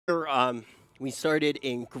we started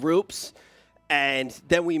in groups, and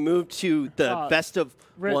then we moved to the best of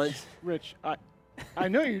ones. Rich, I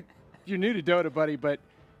know you're new to Dota, buddy, but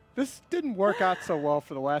this didn't work out so well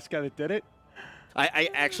for the last guy that did it. I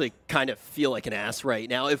actually kind of feel like an ass right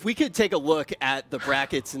now. If we could take a look at the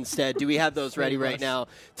brackets instead, do we have those ready right now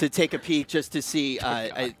to take a peek just to see?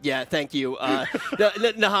 Yeah, thank you.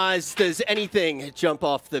 Nahaz, does anything jump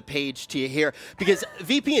off the page to you here? Because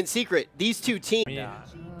VP and Secret, these two teams.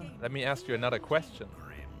 Let me ask you another question,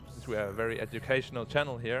 since we have a very educational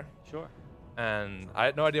channel here. Sure. And I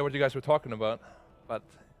had no idea what you guys were talking about, but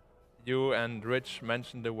you and Rich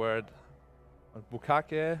mentioned the word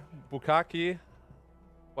Bukaki.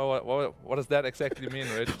 What does that exactly mean,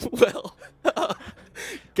 Rich? Well,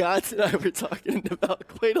 Gods and I were talking about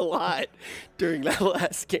quite a lot during that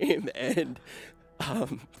last game, and,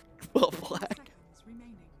 well, Black.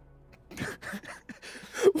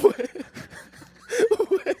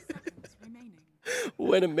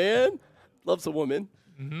 When a man loves a woman,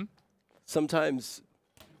 sometimes...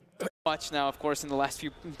 Much now, of course, in the last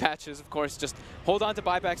few patches, of course, just hold on to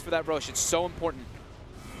buybacks for that Rosh. It's so important.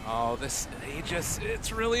 Oh, this Aegis,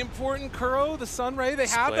 it's really important, Kuro, the Sunray, they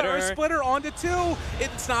have that Earth Splitter onto 2.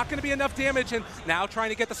 It's not going to be enough damage, and now trying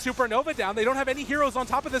to get the Supernova down. They don't have any heroes on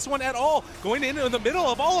top of this one at all. Going in the middle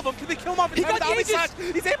of all of them, can they kill him off in time?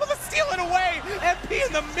 He's able to steal it away! MP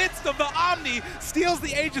in the midst of the Omni steals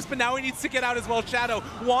the Aegis, but now he needs to get out as well. Shadow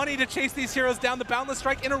wanting to chase these heroes down, the Boundless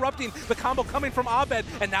Strike interrupting the combo coming from Abed,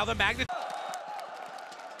 and now the Magnet.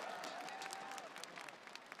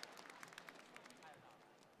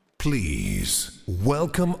 Please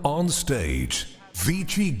welcome on stage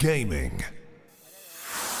Vici Gaming.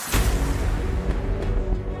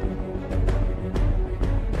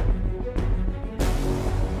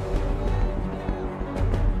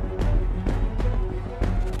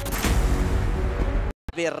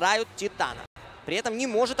 Выбирают Титана. При этом не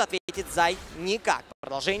может ответить Зай никак.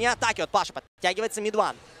 Продолжение атаки от Паши. Подтягивается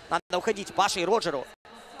мидван. Надо уходить Паше и Роджеру.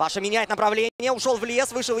 Паша меняет направление, ушел в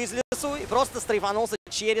лес, вышел из лесу и просто стрейфанулся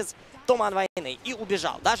через туман войны и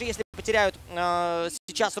убежал. Даже если потеряют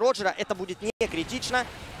сейчас Роджера, это будет не критично.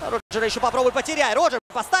 Роджера еще попробуй потеряй. Роджер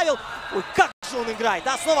поставил. Ой, как же он играет.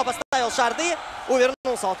 Да, снова поставил шарды,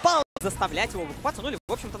 увернулся от паунда. Заставлять его выкупаться, ну или,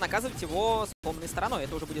 в общем-то, наказывать его с полной стороной.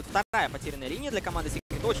 Это уже будет вторая потерянная линия для команды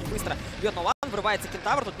Secret. Очень быстро бьет на лан, врывается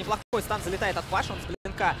Кентавр. Тут неплохой стан залетает от Паши. Он с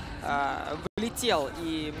блинка влетел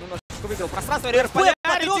и немножко выбил пространство.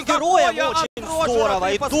 Смотрите, героя очень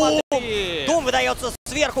здорово. И Дум выдается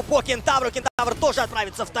сверху по Кентавру. Кентавр тоже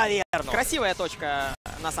отправится в таверну. Красивая точка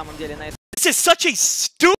на самом деле на это. This is such a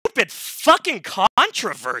stupid fucking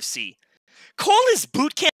controversy. Cole is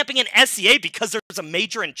boot camping in SEA because there's a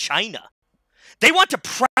major in China. They want to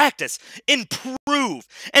practice, improve,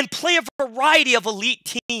 and play a variety of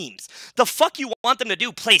elite teams. The fuck you want them to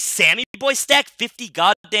do? Play Sammy Boy Stack 50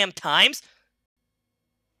 goddamn times?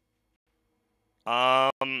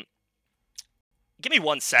 Give me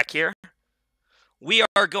 1 sec here. We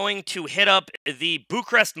are going to hit up the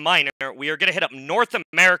Bucharest Minor. We are going to hit up North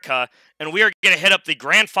America, and we are going to hit up the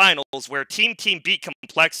Grand Finals where Team beat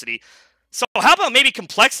Complexity. So how about maybe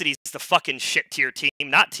Complexity is the fucking shit tier team,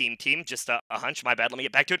 not Team. Just a hunch, my bad, let me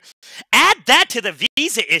get back to it. Add that to the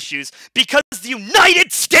visa issues because the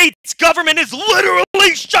United States government is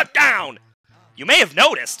literally shut down. You may have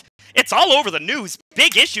noticed. It's all over the news.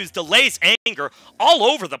 Big issues, delays, anger, all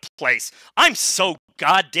over the place. I'm so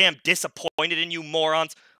goddamn disappointed in you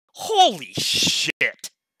morons. Holy shit.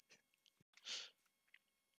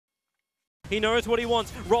 He knows what he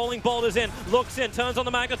wants. Rolling boulders in, looks in, turns on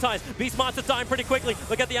the Magnetize. Beastmaster's dying pretty quickly.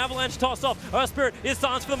 Look at the Avalanche toss off. Earth Spirit is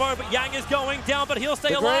silenced for the moment, but Yang is going down, but he'll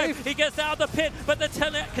stay alive. He gets out of the pit, but they're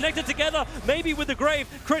connected together. Maybe with the Grave,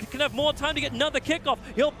 Crit can have more time to get another kickoff.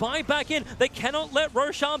 He'll buy back in. They cannot let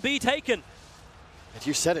Roshan be taken. And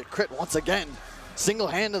you said it, Crit once again,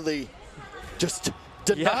 single-handedly just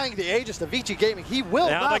denying the Aegis to Vici Gaming. He will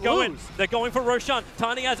not lose. They're going for Roshan.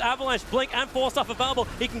 Tiny has Avalanche, Blink, and Force stuff available.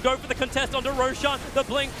 He can go for the contest onto Roshan. The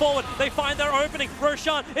Blink forward. They find their opening.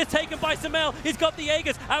 Roshan is taken by Samel. He's got the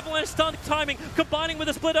Aegis. Avalanche stun timing, combining with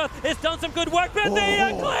the Split Earth. It's done some good work, but the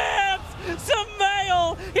Eclipse!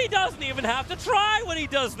 Samel! He doesn't even have to try when he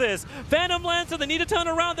does this. Phantom Lancer, they need to turn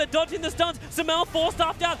around. They're dodging the stuns. Samel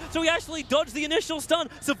force-stuffed out, so he actually dodged the initial stun.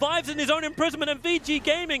 Survives in his own imprisonment, and Vici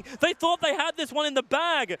Gaming, they thought they had this one in the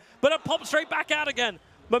bag, but it popped straight back out again.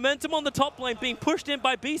 Momentum on the top lane being pushed in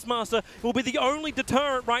by Beastmaster will be the only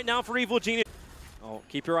deterrent right now for Evil Genius. Oh,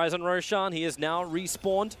 keep your eyes on Roshan. He is now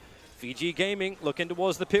respawned VG Gaming looking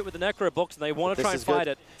towards the pit with the Necro box, and they want to try and fight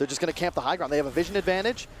it. They're just going to camp the high ground. They have a vision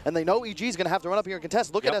advantage, and they know EG is going to have to run up here and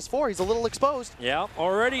contest. Look at S4. He's a little exposed. Yeah,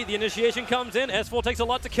 already the initiation comes in. S4 takes a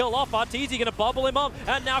lot to kill off. Arteezy going to bubble him up,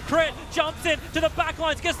 and now Crit jumps in to the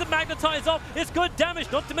backlines, gets the magnetize off. It's good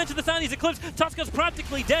damage, not to mention the Sandy's Eclipse. Tuska's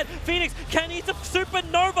practically dead. Phoenix can eat a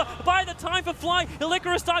Supernova by the time for Fly.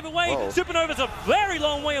 Icarus dive away. Whoa. Supernova's a very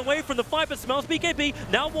long way away from the fight, but smells BKB.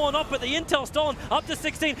 Now worn off, but the intel stolen up to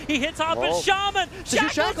 16. He hits hard, but Shaman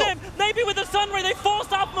shackles him. Maybe with the Sunray, they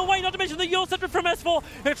forced up him away, not to mention the Yule Scepter from S4.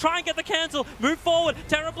 He'll try and get the cancel. Move forward.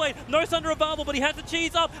 Terrorblade, no Sunder available, but he has the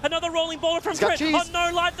cheese up. Another rolling boulder from Crit. Oh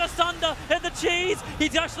no, light the Sunder and the cheese.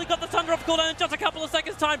 He's actually got the Sunder off cooldown in just a couple of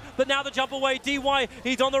seconds time, but now the jump away. DY,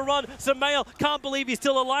 he's on the run. Samael can't believe he's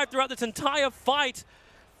still alive throughout this entire fight,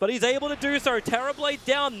 but he's able to do so. Terrorblade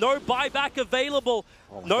down, no buyback available.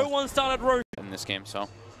 No one started rotation in this game, so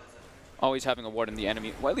always having a ward in the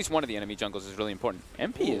enemy, well, at least one of the enemy jungles is really important.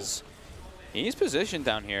 MP he's positioned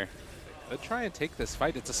down here. Let's try and take this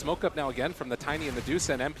fight. It's a smoke up now again from the Tiny and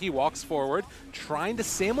Medusa, and MP walks forward, trying to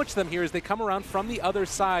sandwich them here as they come around from the other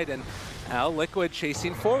side. And now Liquid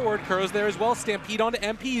chasing forward. Kuro's there as well. Stampede onto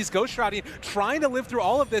MP. He's ghost shrouding, trying to live through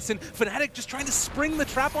all of this. And Fnatic just trying to spring the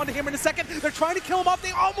trap onto him in a second. They're trying to kill him off.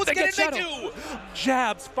 They almost get it. They do.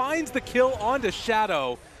 Jabs finds the kill onto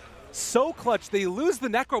Shadow. So clutch. They lose the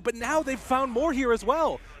Necro, but now they've found more here as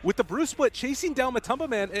well. With the Bruce Split chasing down Matumba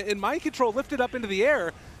Man and Mind Control lifted up into the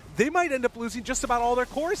air, they might end up losing just about all their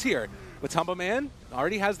cores here. Matumba Man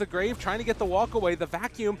already has the Grave, trying to get the walk away, the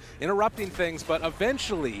Vacuum interrupting things, but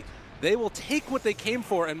eventually they will take what they came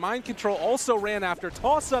for, and Mind Control also ran after.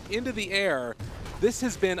 Toss up into the air. This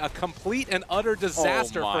has been a complete and utter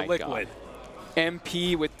disaster for Liquid.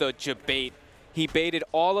 MP with the Jabait. He baited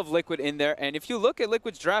all of Liquid in there, and if you look at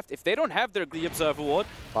Liquid's draft, if they don't have their... The Observer Ward.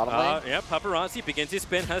 Yeah, Paparazzi begins his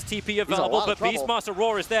spin, has TP He's available, but Beastmaster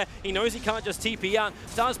Roar is there. He knows he can't just TP out.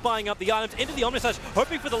 Starts buying up the items into the Omnislash,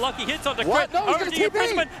 hoping for the lucky hits onto Crit. No, he's going to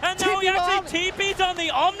TP! And now he actually TP'd on the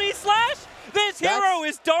Omnislash? This hero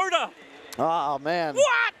is Dota! Oh, man.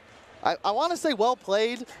 What? I want to say well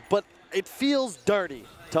played, but it feels dirty,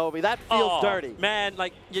 Toby. That feels dirty. Man,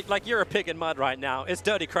 like you're a pig in mud right now. It's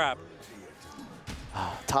dirty crap.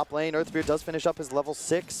 Top lane, Earthbeard does finish up his level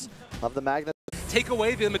 6 of the Magnet. Take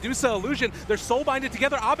away the Medusa illusion. They're soul binded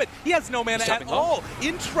together. Abed, he has no mana at all.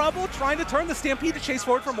 In trouble, trying to turn the Stampede to chase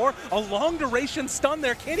forward for more. A long duration stun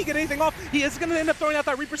there. Can he get anything off? He is going to end up throwing out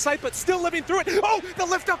that Reaper Sight, but still living through it. Oh, the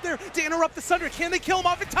lift up there to interrupt the Sunder. Can they kill him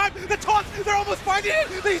off in time? The taunt, they're almost finding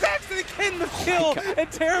it. They actually can the kill, and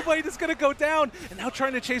Terrorblade is going to go down. And now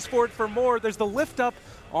trying to chase forward for more. There's the lift up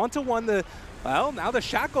onto one. Well, now the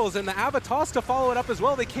Shackles and the Avatos to follow it up as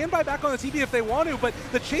well. They can buy back on the TP if they want to, but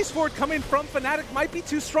the chase forward coming from Fnatic might be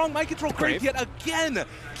too strong. Mind Control Grave yet again,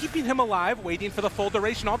 keeping him alive, waiting for the full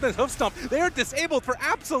duration on the hoof stomp. They are disabled for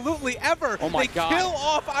absolutely ever. Oh my God. They kill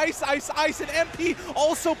off Ice, and MP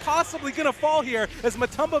also possibly going to fall here as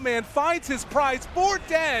Matumba Man finds his prize for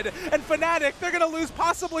dead, and Fnatic, they're going to lose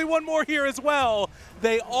possibly one more here as well.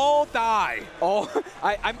 They all die. Oh,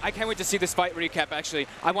 I can't wait to see this fight recap, actually.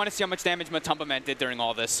 I want to see how much damage Matumba Man did during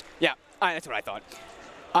all this. Yeah, that's what I thought.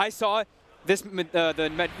 I saw this,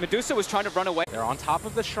 the Medusa was trying to run away. They're on top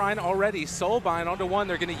of the shrine already. Soulbind onto one.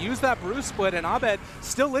 They're going to use that Bruce Split, and Abed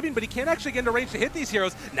still living, but he can't actually get into range to hit these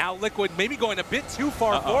heroes. Now Liquid maybe going a bit too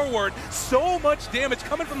far forward. So much damage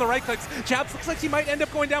coming from the right clicks. Jabs looks like he might end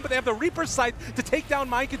up going down, but they have the Reaper Sight to take down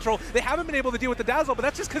Mind Control. They haven't been able to deal with the Dazzle, but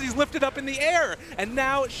that's just because he's lifted up in the air. And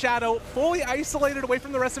now Shadow fully isolated away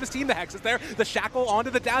from the rest of his team. The Hex is there. The Shackle onto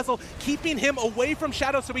the Dazzle, keeping him away from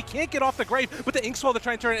Shadow so he can't get off the Grave. But the Inkswell to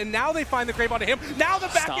try and turn it, and now they find the Grave onto him. Now the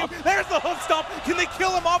Vacuum, there's the hoof stomp. Can they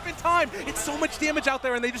kill him off in time? It's so much damage out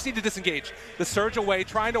there, and they just need to disengage. The Surge away,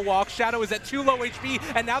 trying to walk. Shadow is at too low HP,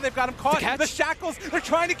 and now they've got him caught. The Shackles, they're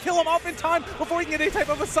trying to kill him off in time before he can get any type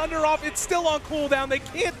of a Sunder off. It's still on cooldown. They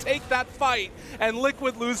can't take that fight, and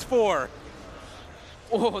Liquid lose 4.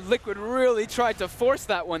 Oh, Liquid really tried to force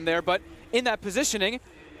that one there, but in that positioning,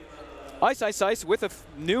 Ice with a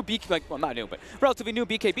new BKB, well, not new, but relatively new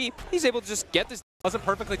BKB, he's able to just get this. Wasn't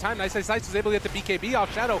perfectly timed. Ice was able to get the BKB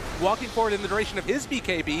off Shadow, walking forward in the direction of his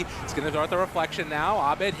BKB. He's going to throw out the reflection now.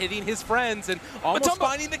 Abed hitting his friends and almost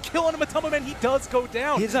finding the kill on Matumba Man. He does go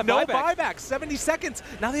down. No buyback. 70 seconds.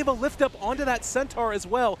 Now they have a lift up onto that Centaur as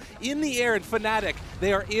well in the air, and Fnatic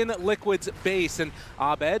They are in Liquid's base, and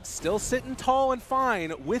Abed still sitting tall and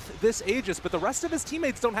fine with this Aegis, but the rest of his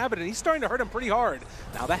teammates don't have it, and he's starting to hurt him pretty hard.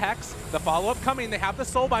 Now the Hex, the follow-up coming, they have the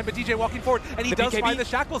Soulbind, but DJ walking forward, and he does find the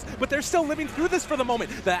Shackles, but they're still living through this for the moment.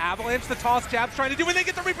 The Avalanche, the toss jabs trying to do, and they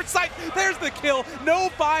get the Reaper's Sight. There's the kill. No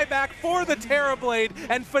buyback for the Terrorblade,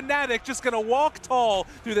 and Fnatic just going to walk tall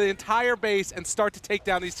through the entire base and start to take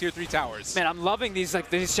down these tier 3 towers. Man, I'm loving these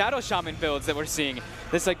these Shadow Shaman builds that we're seeing.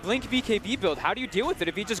 This Blink BKB build. How do you deal with it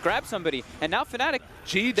if he just grabs somebody? And now Fnatic,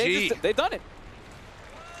 GG. they've done it.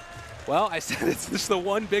 Well, I said it's just the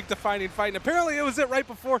one big defining fight, and apparently it was it right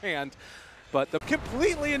beforehand. But the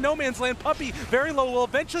completely in no man's land Puppey, very low, will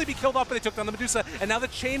eventually be killed off, but they took down the Medusa, and now the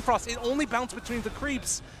Chain Frost, it only bounced between the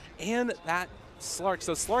creeps and that Slark.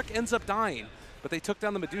 So Slark ends up dying, but they took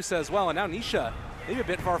down the Medusa as well, and now Nisha, maybe a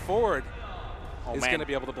bit far forward, is going to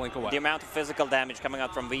be able to blink away. The amount of physical damage coming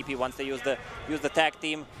out from VP once they use the tag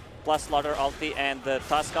team, plus Slaughter ulti and the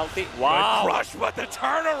Tusk ulti. Wow! Good crush, but the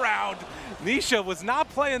turnaround! Nisha was not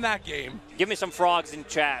playing that game. Give me some frogs in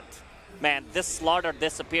chat. Man, this Slaughter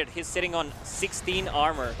disappeared. He's sitting on 16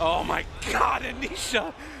 armor. Oh my god, and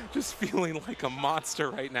Nisha just feeling like a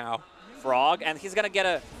monster right now. Frog, and he's gonna get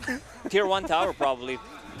a tier 1 tower probably.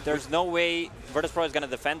 There's no way Virtus.pro is gonna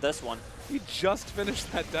defend this one. He just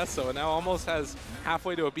finished that Deso and now almost has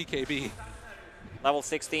halfway to a BKB. Level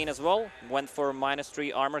 16 as well, went for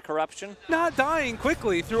 -3 armor corruption. Not dying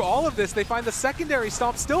quickly through all of this. They find the secondary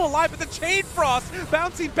stomp still alive, but the Chain Frost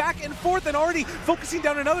bouncing back and forth and already focusing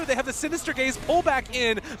down another. They have the Sinister Gaze pull back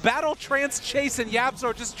in. Battle Trance Chase and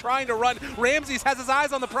Yabzor just trying to run. Ramses has his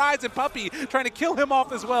eyes on the prize and Puppey trying to kill him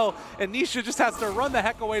off as well. And Nisha just has to run the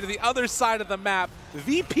heck away to the other side of the map.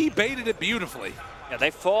 VP baited it beautifully. Yeah,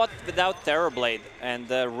 they fought without Terrorblade, and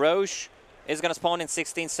Roche is going to spawn in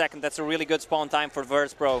 16 seconds. That's a really good spawn time for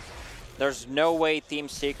Virtus.pro. There's no way Team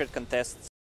Secret contests